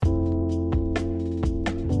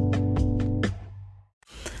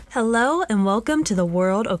Hello and welcome to the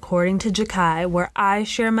world according to Jakai, where I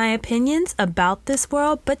share my opinions about this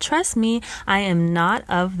world, but trust me, I am not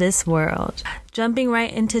of this world. Jumping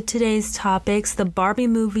right into today's topics, the Barbie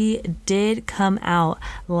movie did come out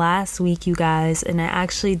last week, you guys, and I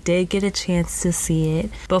actually did get a chance to see it.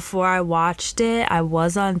 Before I watched it, I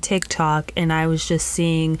was on TikTok and I was just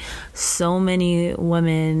seeing so many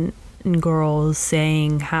women and girls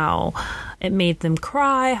saying how it made them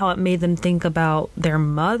cry, how it made them think about their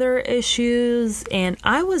mother issues. And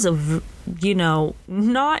I was,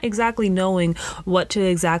 not exactly knowing what to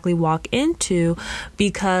exactly walk into,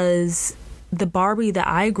 because the Barbie that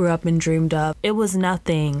I grew up and dreamed of, it was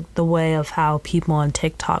nothing the way of how people on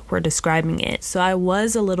TikTok were describing it. So I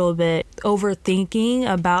was a little bit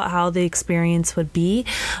overthinking about how the experience would be.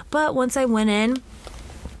 But once I went in,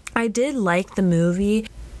 I did like the movie.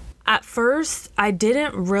 At first, I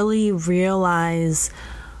didn't really realize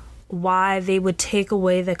why they would take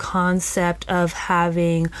away the concept of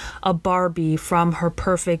having a Barbie from her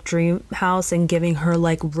perfect dream house and giving her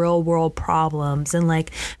like real world problems and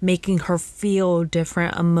like making her feel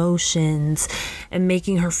different emotions and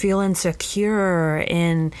making her feel insecure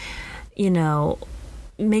and,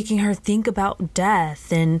 making her think about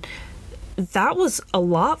death. And that was a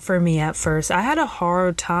lot for me at first. I had a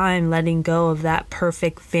hard time letting go of that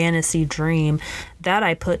perfect fantasy dream that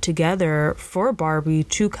I put together for Barbie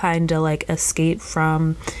to kind of like escape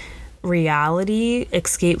from reality,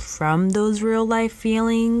 escape from those real life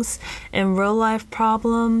feelings and real life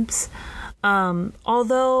problems.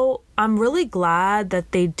 Although I'm really glad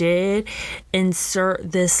that they did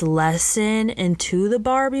insert this lesson into the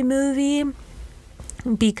Barbie movie,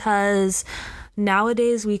 because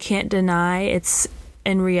nowadays, we can't deny it's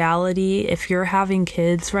in reality. If you're having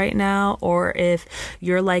kids right now, or if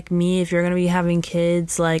you're like me, if you're going to be having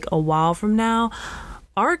kids like a while from now,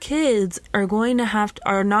 our kids are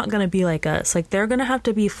not going to be like us. Like, they're going to have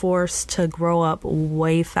to be forced to grow up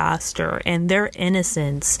way faster, and their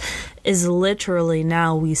innocence is literally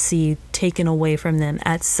now we see taken away from them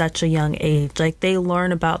at such a young age. Like, they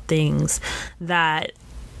learn about things that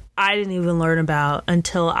I didn't even learn about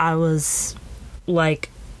until I was like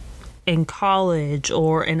in college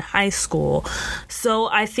or in high school. So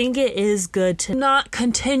I think it is good to not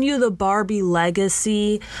continue the Barbie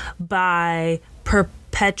legacy by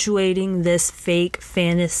perpetuating this fake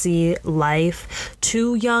fantasy life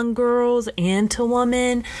to young girls and to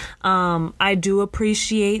women. I do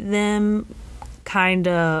appreciate them kind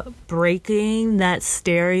of breaking that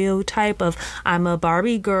stereotype of I'm a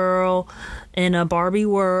Barbie girl in a Barbie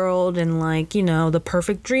world, and like, the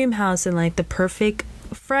perfect dream house and like the perfect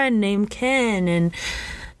friend named Ken, and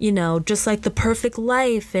just like the perfect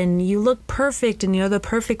life, and you look perfect and you're the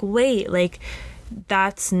perfect weight. Like,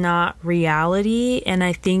 that's not reality. And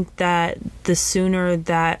I think that the sooner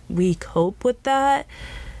that we cope with that,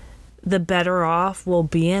 the better off we'll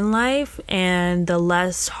be in life, and the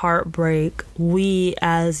less heartbreak we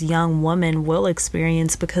as young women will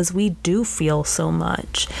experience, because we do feel so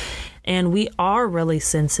much and we are really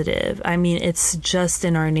sensitive. I mean, it's just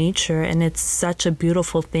in our nature, and it's such a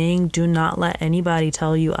beautiful thing. Do not let anybody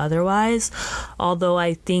tell you otherwise. Although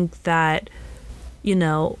I think that,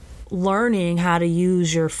 learning how to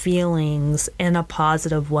use your feelings in a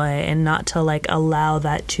positive way and not to like allow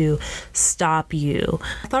that to stop you.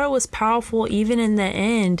 I thought it was powerful even in the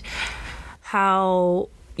end how,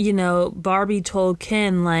 Barbie told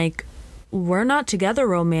Ken, like, we're not together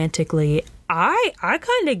romantically. I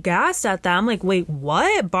kind of gasped at that. I'm like, wait,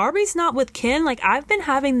 what? Barbie's not with Ken? Like, I've been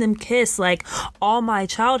having them kiss like all my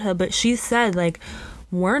childhood, but she said like,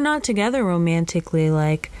 we're not together romantically.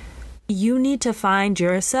 Like, you need to find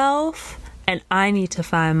yourself and I need to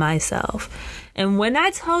find myself. And when I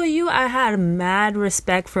tell you, I had mad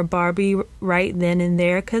respect for Barbie right then and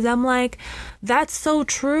there, because I'm like, that's so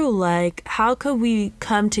true. Like, how could we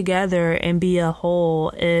come together and be a whole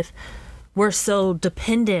if we're so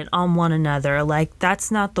dependent on one another? Like,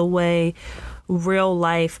 that's not the way real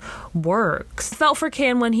life works. I felt for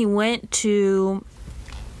Ken when he went to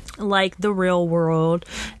like the real world,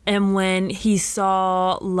 and when he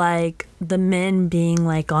saw like the men being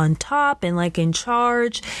like on top and like in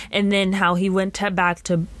charge, and then how he went back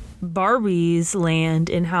to Barbie's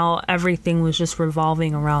land and how everything was just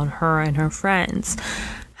revolving around her and her friends,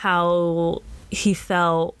 how he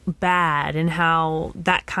felt bad and how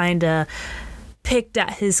that kind of picked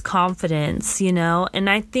at his confidence, and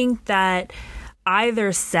I think that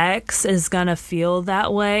either sex is gonna feel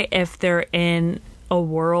that way if they're in a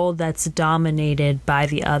world that's dominated by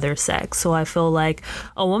the other sex. So I feel like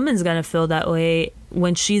a woman's going to feel that way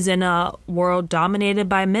when she's in a world dominated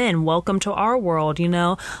by men. Welcome to our world, you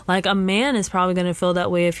know? Like a man is probably going to feel that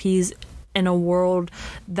way if he's in a world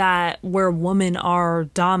where women are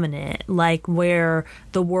dominant, like where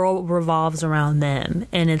the world revolves around them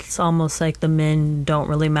and it's almost like the men don't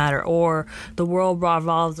really matter, or the world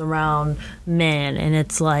revolves around men and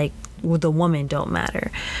it's like the women don't matter.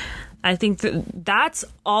 I think that's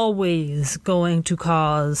always going to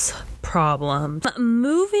cause problems.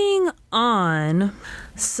 Moving on,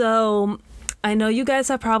 so I know you guys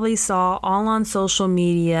have probably saw all on social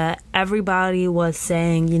media, everybody was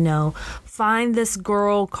saying, you know, find this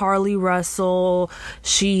girl, Carlee Russell.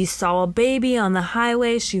 She saw a baby on the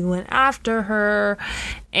highway. She went after her.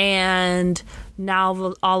 And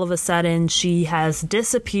now all of a sudden she has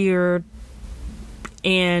disappeared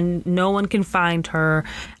and no one can find her.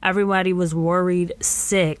 Everybody was worried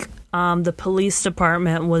sick. The police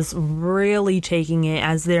department was really taking it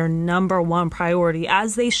as their number one priority,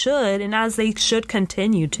 as they should, and as they should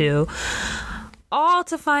continue to. All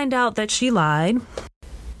to find out that she lied.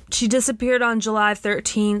 She disappeared on July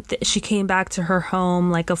 13th. She came back to her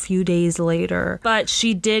home like a few days later. But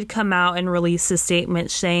she did come out and release a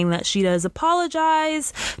statement saying that she does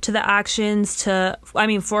apologize to the actions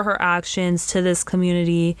for her actions to this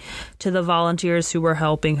community, to the volunteers who were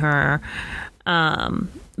helping her.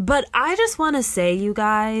 But I just want to say, you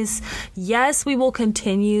guys, yes, we will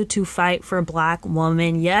continue to fight for Black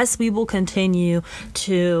women. Yes, we will continue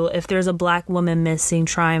to, if there's a Black woman missing,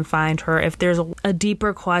 try and find her. If there's a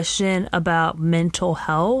deeper question about mental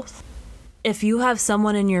health, if you have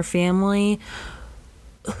someone in your family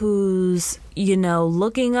who's, you know,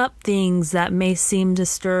 looking up things that may seem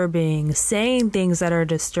disturbing, saying things that are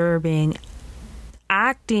disturbing,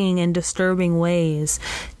 acting in disturbing ways,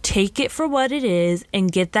 take it for what it is and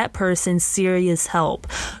get that person serious help.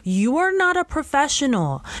 You are not a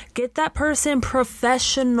professional. Get that person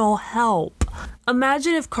professional help.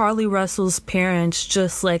 Imagine if Carlee Russell's parents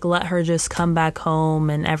just like let her just come back home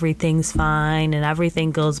and everything's fine and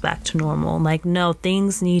everything goes back to normal. Like, no,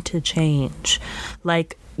 things need to change.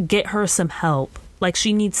 Like, get her some help. Like,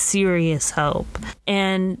 she needs serious help.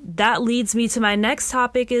 And that leads me to my next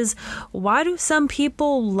topic is, why do some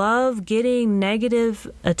people love getting negative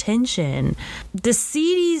attention? The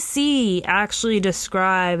CDC actually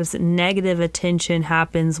describes negative attention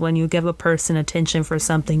happens when you give a person attention for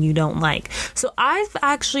something you don't like. So I've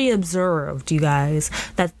actually observed, you guys,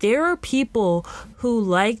 that there are people who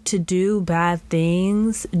like to do bad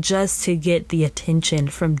things just to get the attention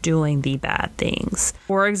from doing the bad things.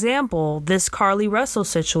 For example, this Carlee Russell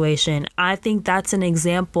situation, I think that's an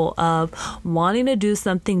example of wanting to do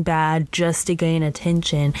something bad just to gain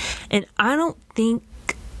attention. And I don't think,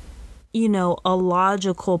 you know, a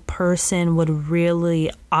logical person would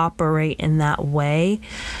really operate in that way.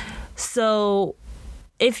 So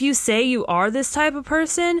if you say you are this type of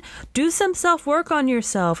person, do some self-work on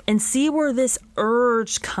yourself and see where this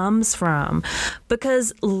urge comes from.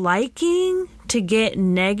 Because liking to get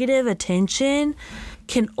negative attention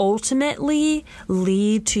can ultimately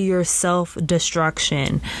lead to your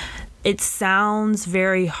self-destruction. It sounds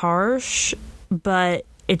very harsh, but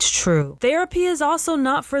it's true. Therapy is also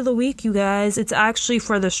not for the weak, you guys. It's actually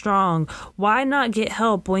for the strong. Why not get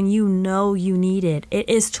help when you know you need it? It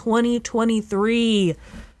is 2023.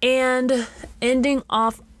 And ending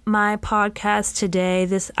off my podcast today,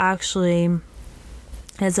 this actually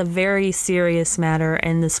is a very serious matter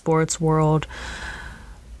in the sports world.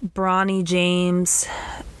 Bronny James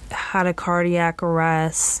had a cardiac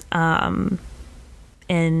arrest, and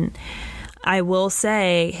I will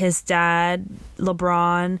say his dad,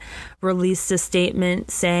 LeBron, released a statement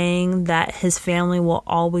saying that his family will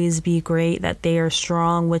always be great, that they are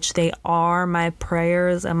strong, which they are. My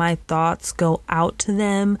prayers and my thoughts go out to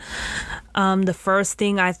them. The first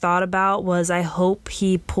thing I thought about was I hope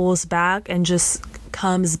he pulls back and just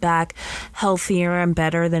comes back healthier and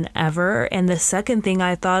better than ever. And the second thing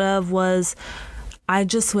I thought of was I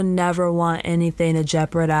just would never want anything to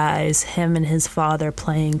jeopardize him and his father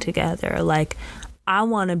playing together. Like, I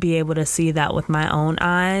want to be able to see that with my own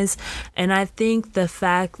eyes. And I think the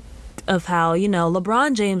fact of how, you know,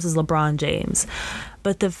 LeBron James is LeBron James.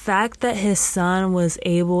 But the fact that his son was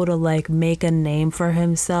able to, like, make a name for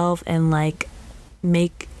himself and, like,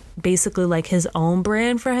 make basically, like, his own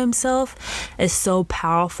brand for himself is so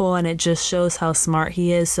powerful. And it just shows how smart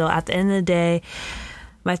he is. So at the end of the day,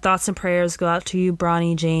 my thoughts and prayers go out to you,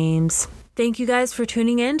 Bronny James. Thank you guys for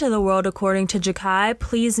tuning in to The World According to Jakai.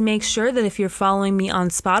 Please make sure that if you're following me on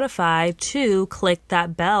Spotify to click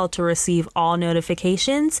that bell to receive all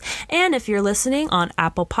notifications. And if you're listening on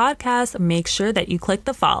Apple Podcasts, make sure that you click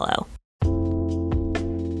the follow.